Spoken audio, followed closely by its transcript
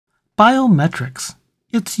Biometrics.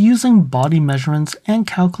 It's using body measurements and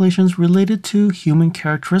calculations related to human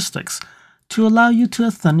characteristics to allow you to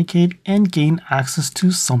authenticate and gain access to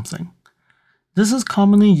something. This is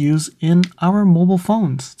commonly used in our mobile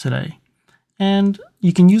phones today, and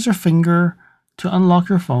you can use your finger to unlock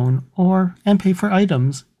your phone and pay for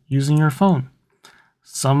items using your phone.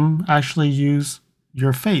 Some actually use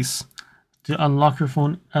your face to unlock your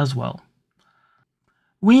phone as well.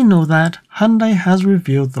 We know that Hyundai has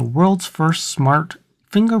revealed the world's first smart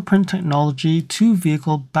fingerprint technology to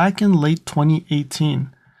vehicle back in late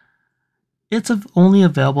 2018. It's only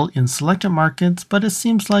available in selected markets, but it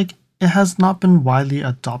seems like it has not been widely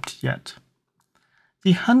adopted yet.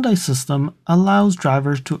 The Hyundai system allows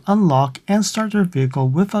drivers to unlock and start their vehicle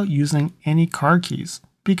without using any car keys,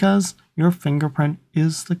 because your fingerprint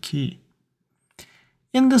is the key.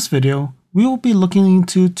 In this video, we will be looking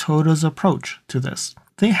into Toyota's approach to this.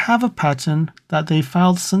 They have a patent that they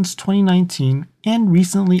filed since 2019 and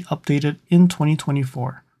recently updated in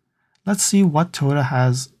 2024. Let's see what Toyota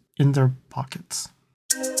has in their pockets.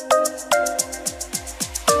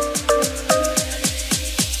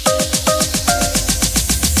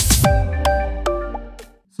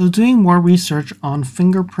 So doing more research on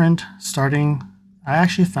fingerprint I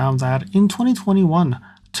actually found that in 2021,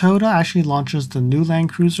 Toyota actually launches the new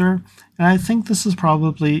Land Cruiser, and I think this is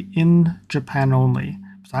probably in Japan only.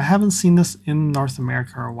 So I haven't seen this in North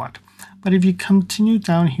America or what. But if you continue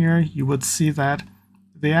down here, you would see that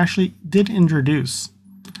they actually did introduce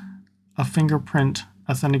a fingerprint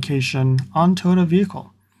authentication on Toyota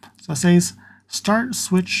vehicle. So it says, start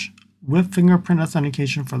switch with fingerprint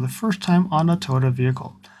authentication for the first time on a Toyota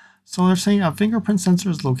vehicle. So they're saying a fingerprint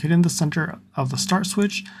sensor is located in the center of the start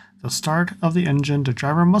switch, the start of the engine. The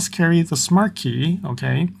driver must carry the smart key,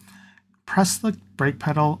 press the brake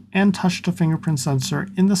pedal, and touch the fingerprint sensor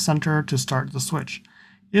in the center to start the switch.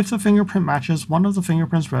 If the fingerprint matches one of the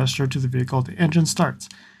fingerprints registered to the vehicle, the engine starts.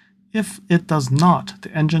 If it does not,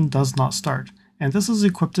 the engine does not start. And this is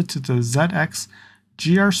equipped to the ZX,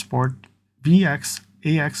 GR Sport, VX,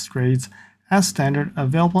 AX grades as standard,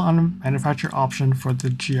 available on a manufacturer option for the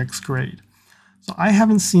GX grade. So I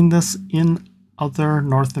haven't seen this in other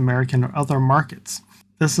North American or other markets.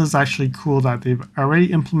 This is actually cool that they've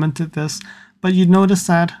already implemented this, but you notice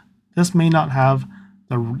that this may not have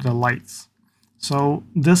the lights. So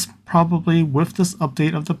this probably, with this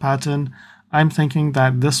update of the patent, I'm thinking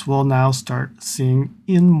that this will now start seeing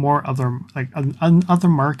in more other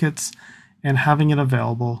markets and having it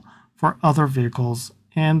available for other vehicles.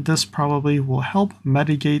 And this probably will help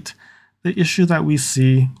mitigate the issue that we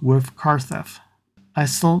see with car theft. I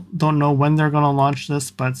still don't know when they're going to launch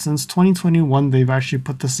this, but since 2021 they've actually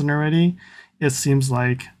put this in already. It seems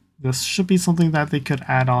like this should be something that they could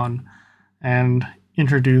add on and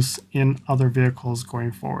introduce in other vehicles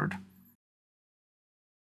going forward.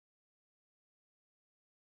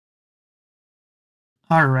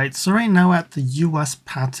 Alright, so right now at the US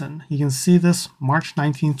patent, you can see this March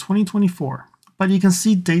 19, 2024. But you can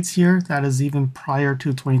see dates here that is even prior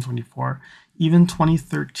to 2024, even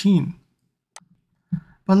 2013.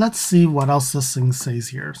 But let's see what else this thing says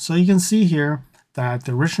here. So you can see here that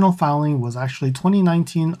the original filing was actually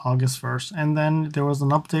 2019, August 1st, and then there was an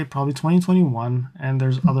update probably 2021, and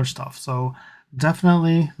there's other stuff. So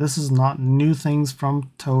definitely this is not new things from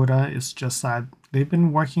Toyota, it's just that they've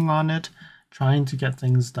been working on it, trying to get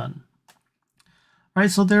things done. All right,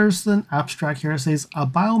 so there's an abstract here. It says a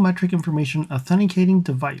biometric information authenticating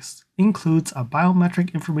device includes a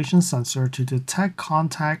biometric information sensor to detect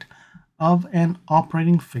contact of an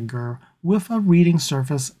operating finger with a reading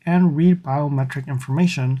surface and read biometric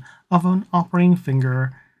information of an operating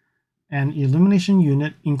finger, an illumination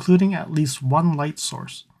unit including at least one light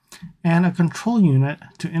source, and a control unit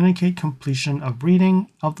to indicate completion of reading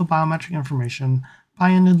of the biometric information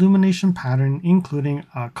by an illumination pattern including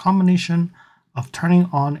a combination of turning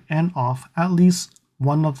on and off at least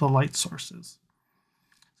one of the light sources.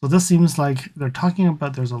 So this seems like they're talking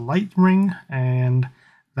about there's a light ring and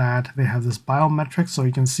that they have this biometric. So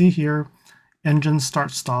you can see here, engine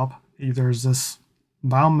start stop, there's this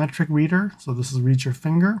biometric reader. So this is read your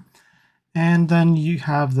finger. And then you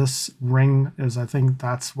have this ring I think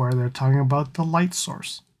that's where they're talking about the light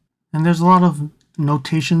source. And there's a lot of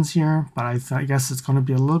notations here, but I guess it's going to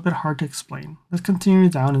be a little bit hard to explain. Let's continue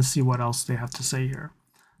down and see what else they have to say here.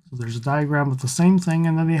 So there's a diagram of the same thing,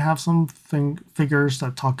 and then they have some figures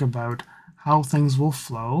that talk about how things will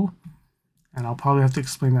flow. And I'll probably have to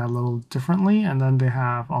explain that a little differently. And then they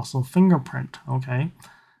have also fingerprint,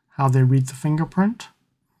 how they read the fingerprint.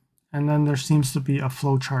 And then there seems to be a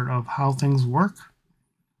flow chart of how things work.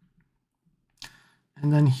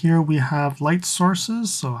 And then here we have light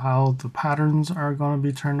sources, so how the patterns are going to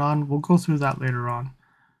be turned on. We'll go through that later on.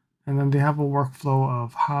 And then they have a workflow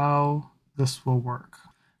of how this will work.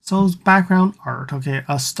 So background art. Okay,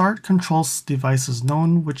 a start control device is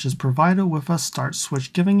known, which is provided with a start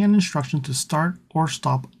switch giving an instruction to start or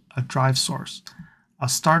stop a drive source. A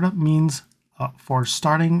startup means for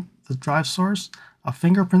starting the drive source, a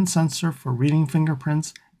fingerprint sensor for reading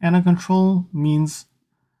fingerprints, and a control means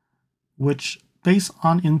which, based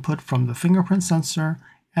on input from the fingerprint sensor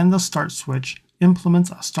and the start switch, implements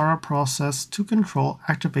a startup process to control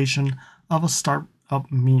activation of a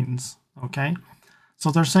startup means. Okay,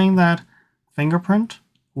 so they're saying that fingerprint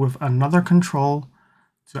with another control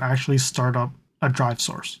to actually start up a drive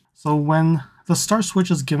source. So when the start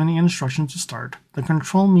switch is given the instruction to start, the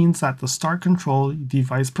control means that the start control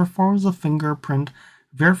device performs a fingerprint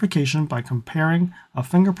verification by comparing a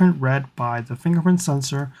fingerprint read by the fingerprint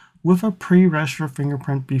sensor with a pre-registered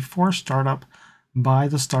fingerprint before startup by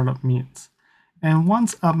the startup means. And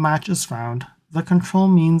once a match is found, the control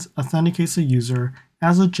means authenticates the user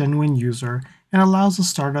as a genuine user and allows a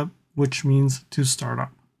startup, which means to start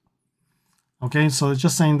up. Okay, so it's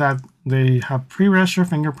just saying that they have pre-registered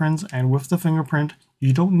fingerprints, and with the fingerprint,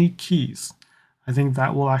 you don't need keys. I think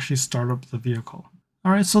that will actually start up the vehicle.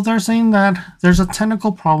 All right, so they're saying that there's a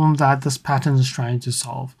technical problem that this patent is trying to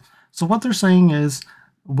solve. So what they're saying is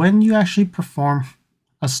when you actually perform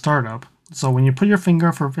a startup, so when you put your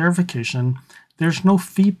finger for verification, there's no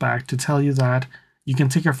feedback to tell you that you can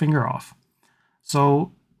take your finger off.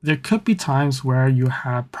 So there could be times where you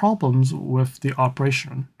have problems with the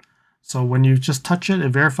operation. So when you just touch it, it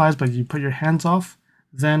verifies, but you put your hands off,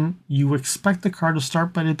 then you expect the car to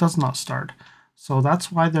start, but it does not start. So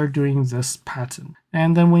that's why they're doing this patent.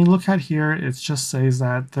 And then when you look at here, it just says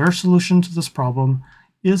that their solution to this problem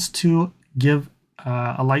is to give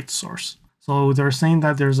a light source. So they're saying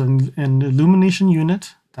that there's an illumination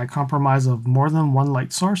unit that comprises of more than one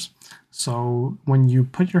light source. So when you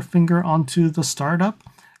put your finger onto the startup,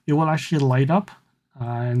 it will actually light up,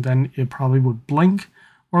 and then it probably would blink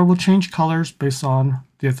or will change colors based on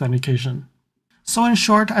the authentication. So in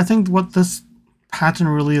short, I think what this patent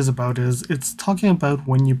really is about is it's talking about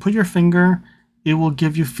when you put your finger, it will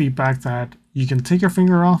give you feedback that you can take your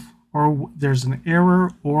finger off, or there's an error,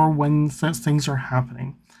 or when things are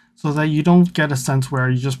happening, so that you don't get a sense where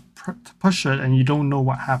you just push it and you don't know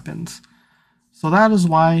what happens. So that is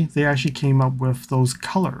why they actually came up with those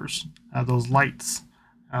colors, those lights.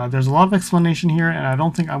 There's a lot of explanation here, and I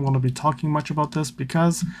don't think I'm going to be talking much about this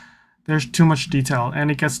because there's too much detail and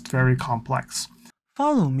it gets very complex.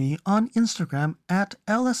 Follow me on Instagram at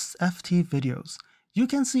LSFTvideos. You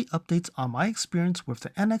can see updates on my experience with the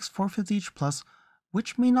NX 450h Plus,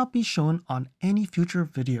 which may not be shown on any future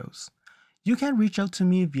videos. You can reach out to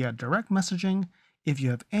me via direct messaging if you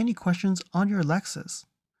have any questions on your Lexus.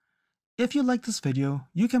 If you like this video,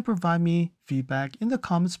 you can provide me feedback in the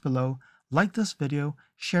comments below, like this video,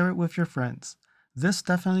 share it with your friends. This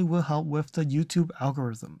definitely will help with the YouTube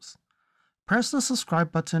algorithms. Press the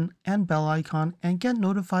subscribe button and bell icon and get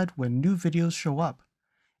notified when new videos show up.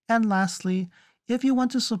 And lastly, if you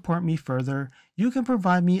want to support me further, you can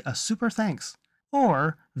provide me a super thanks,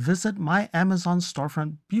 or visit my Amazon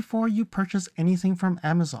storefront before you purchase anything from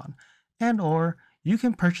Amazon, or you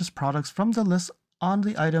can purchase products from the list on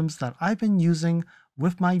the items that I've been using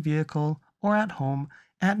with my vehicle or at home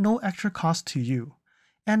at no extra cost to you.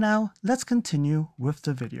 And now let's continue with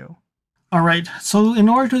the video. Alright, so in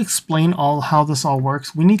order to explain how this all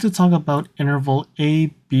works, we need to talk about interval A,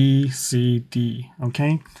 B, C, D,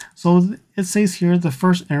 okay? So it says here the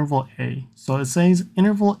first interval A. So it says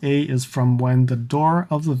interval A is from when the door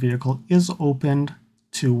of the vehicle is opened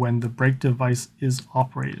to when the brake device is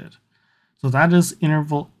operated. So that is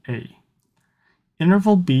interval A.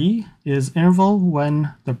 Interval B is interval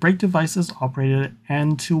when the brake device is operated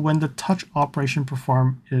and to when the touch operation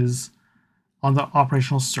performed is on the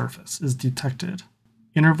operational surface is detected.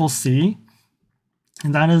 Interval C,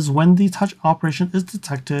 and that is when the touch operation is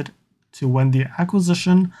detected to when the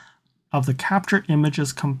acquisition of the capture image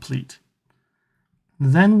is complete.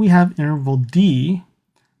 Then we have interval D,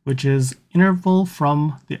 which is interval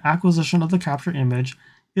from the acquisition of the capture image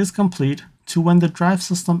is complete to when the drive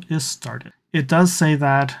system is started. It does say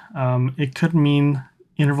that it could mean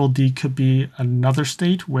interval D could be another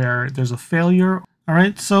state where there's a failure. All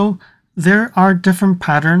right, so there are different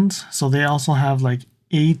patterns. So they also have like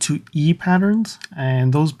A to E patterns,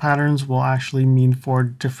 and those patterns will actually mean for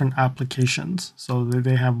different applications. So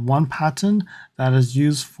they have one pattern that is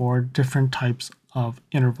used for different types of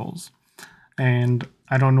intervals. And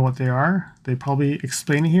I don't know what they are. They probably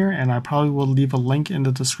explain it here, and I probably will leave a link in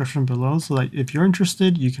the description below so that if you're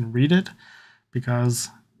interested, you can read it because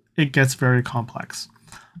it gets very complex.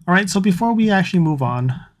 All right, so before we actually move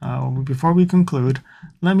on, before we conclude,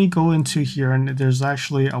 let me go into here, and there's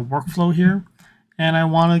actually a workflow here, and I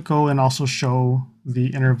want to go and also show the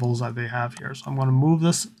intervals that they have here. So I'm going to move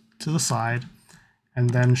this to the side and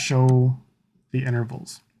then show the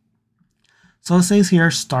intervals. So it says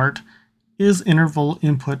here, start, is interval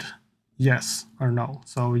input yes or no?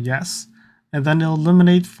 So yes, and then it'll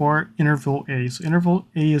eliminate for interval A. So interval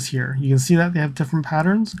A is here. You can see that they have different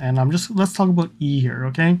patterns, and let's talk about E here,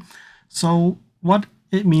 okay? So what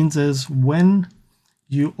it means is when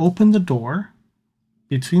you open the door,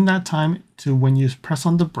 between that time to when you press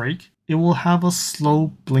on the brake, it will have a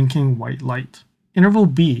slow blinking white light. Interval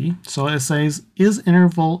B, so it says, is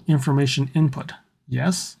interval information input?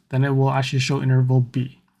 Yes, then it will actually show interval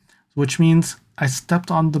B, which means I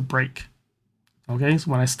stepped on the brake. Okay,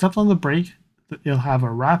 so when I stepped on the brake, it'll have a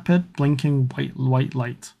rapid blinking white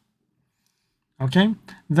light. Okay,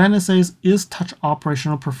 then it says, is touch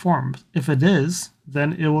operational performed? If it is,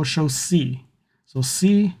 then it will show C. So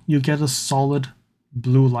C, you get a solid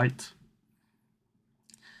blue light.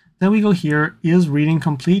 Then we go here, is reading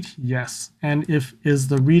complete? Yes. And if is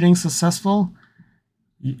the reading successful?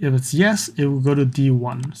 If it's yes, it will go to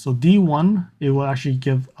D1. So D1, it will actually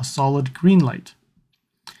give a solid green light.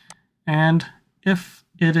 And if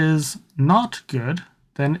it is not good,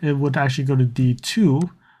 then it would actually go to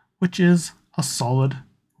D2, which is a solid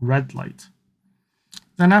red light.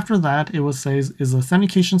 Then after that, it will say, is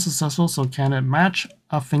authentication successful? So can it match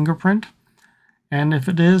a fingerprint? And if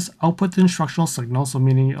it is, output the instructional signal, so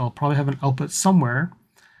meaning it'll probably have an output somewhere.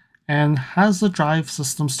 And has the drive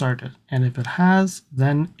system started? And if it has,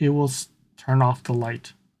 then it will turn off the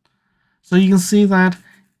light. So you can see that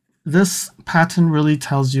this pattern really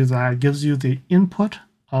tells you that it gives you the input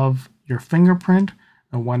of your fingerprint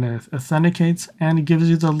and when it authenticates, and it gives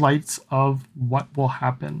you the lights of what will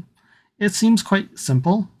happen. It seems quite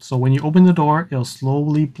simple. So when you open the door, it'll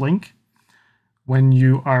slowly blink. When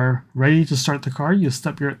you are ready to start the car, you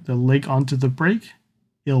step the leg onto the brake,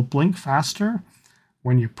 it'll blink faster.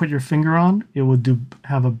 When you put your finger on, it will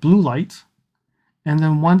have a blue light. And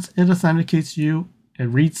then once it authenticates you, it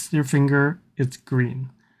reads your finger, it's green.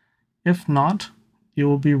 If not, it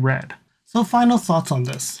will be red. So final thoughts on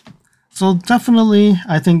this. So definitely,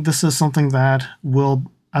 I think this is something that will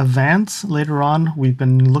advance later on. We've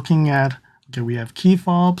been looking at, okay, we have key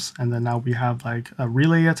fobs, and then now we have like a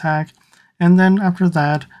relay attack. And then after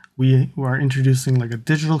that, we are introducing like a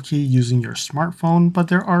digital key using your smartphone, but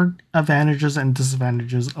there are advantages and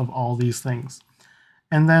disadvantages of all these things.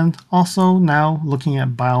 And then also now looking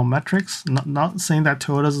at biometrics, not saying that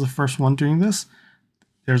Toyota is the first one doing this.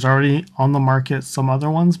 There's already on the market some other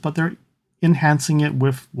ones, but they're enhancing it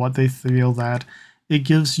with what they feel that it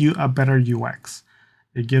gives you a better UX.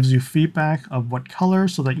 It gives you feedback of what color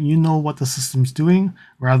so that you know what the system's doing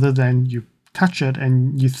rather than you touch it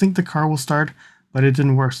and you think the car will start, but it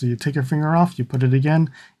didn't work. So you take your finger off, you put it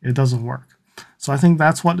again, it doesn't work. So I think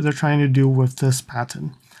that's what they're trying to do with this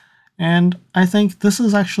patent. And I think this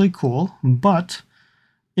is actually cool, but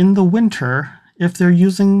in the winter, if they're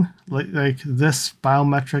using like this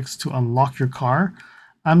biometrics to unlock your car,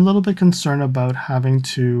 I'm a little bit concerned about having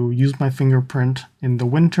to use my fingerprint in the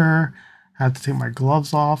winter, have to take my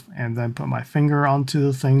gloves off and then put my finger onto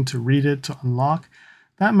the thing to read it to unlock.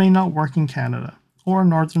 That may not work in Canada or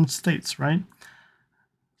northern states, right?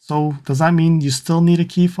 So does that mean you still need a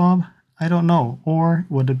key fob? I don't know. Or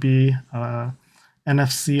would it be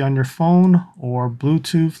NFC on your phone or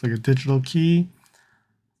Bluetooth, like a digital key?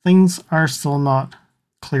 Things are still not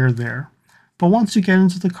clear there. But once you get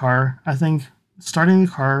into the car, I think starting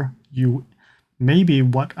the car, maybe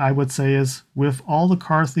what I would say is with all the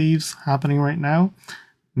car thieves happening right now,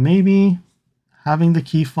 maybe having the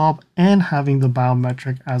key fob and having the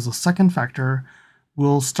biometric as a second factor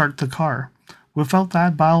will start the car. Without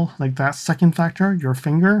that that second factor, your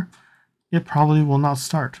finger, it probably will not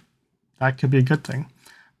start. That could be a good thing.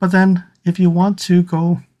 But then if you want to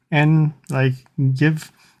go and like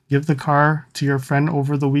give the car to your friend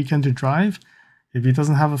over the weekend to drive, if he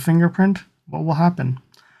doesn't have a fingerprint, what will happen?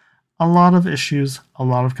 A lot of issues, a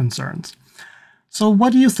lot of concerns. So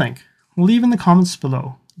what do you think? Leave in the comments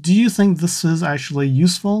below. Do you think this is actually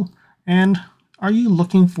useful? And are you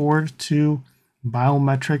looking forward to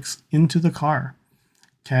biometrics into the car?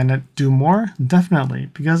 Can it do more? Definitely,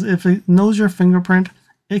 because if it knows your fingerprint,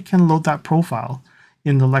 it can load that profile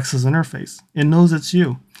in the Lexus interface. It knows it's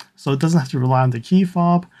you, so it doesn't have to rely on the key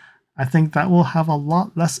fob. I think that will have a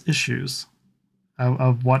lot less issues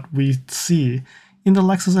of what we see in the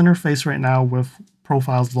Lexus interface right now with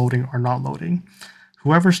profiles loading or not loading.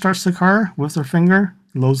 Whoever starts the car with their finger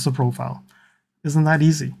loads the profile. Isn't that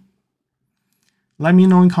easy? Let me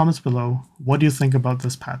know in comments below, what do you think about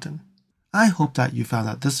this patent? I hope that you found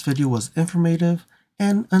that this video was informative,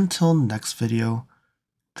 and until next video,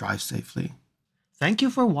 drive safely. Thank you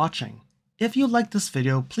for watching. If you liked this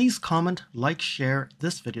video, please comment, like, share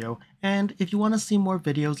this video, and if you want to see more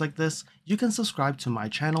videos like this, you can subscribe to my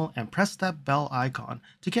channel and press that bell icon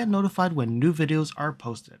to get notified when new videos are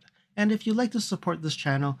posted. And if you'd like to support this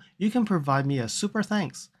channel, you can provide me a super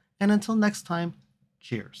thanks. And until next time,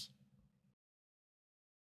 cheers.